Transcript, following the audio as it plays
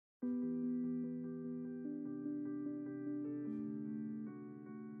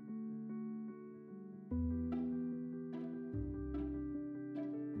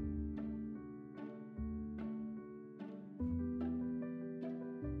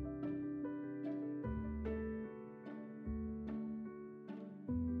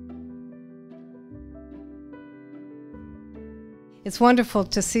It's wonderful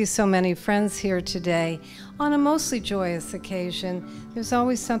to see so many friends here today on a mostly joyous occasion. There's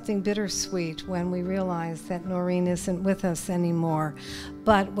always something bittersweet when we realize that Noreen isn't with us anymore.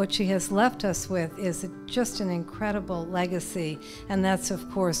 But what she has left us with is just an incredible legacy, and that's of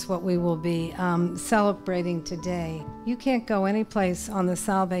course what we will be celebrating today. You can't go anyplace on the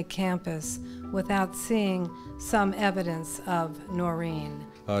Salve campus without seeing some evidence of Noreen.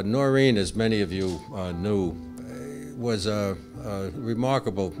 Noreen, as many of you knew, was a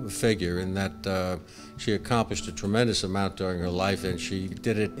remarkable figure in that she accomplished a tremendous amount during her life, and she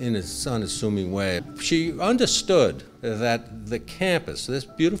did it in an unassuming way. She understood that the campus, this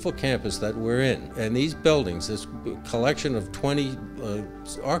beautiful campus that we're in, and these buildings, this collection of 20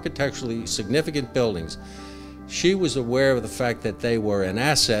 architecturally significant buildings, she was aware of the fact that they were an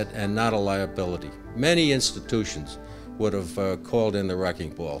asset and not a liability. Many institutions would have called in the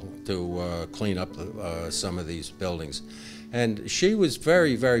wrecking ball to clean up some of these buildings. And she was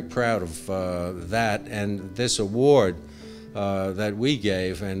very, very proud of that, and this award that we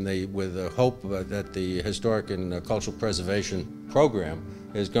gave, and with the hope that the Historic and Cultural Preservation Program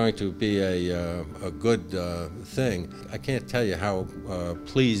is going to be a good thing. I can't tell you how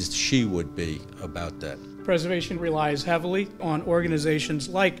pleased she would be about that. Preservation relies heavily on organizations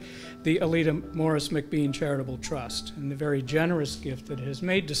like the Alida Morris McBean Charitable Trust and the very generous gift that it has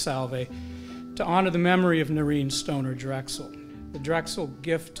made to Salve to honor the memory of Noreen Stonor Drexel. The Drexel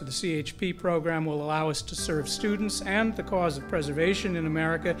gift to the CHP program will allow us to serve students and the cause of preservation in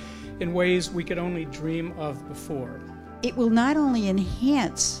America in ways we could only dream of before. It will not only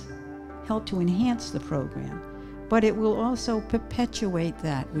help to enhance the program, but it will also perpetuate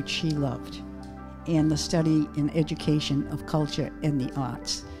that which she loved, and the study and education of culture and the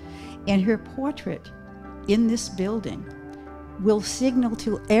arts. And her portrait in this building will signal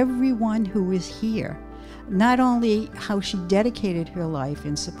to everyone who is here not only how she dedicated her life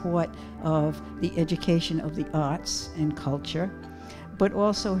in support of the education of the arts and culture, but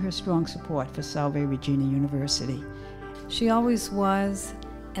also her strong support for Salve Regina University. She always was,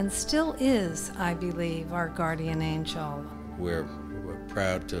 and still is, I believe, our guardian angel. We're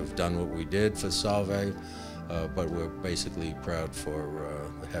proud to have done what we did for Salve, but we're basically proud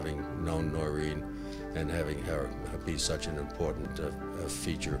for having known Noreen and having her be such an important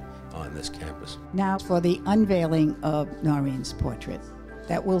feature on this campus. Now for the unveiling of Noreen's portrait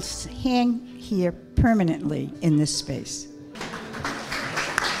that will hang here permanently in this space.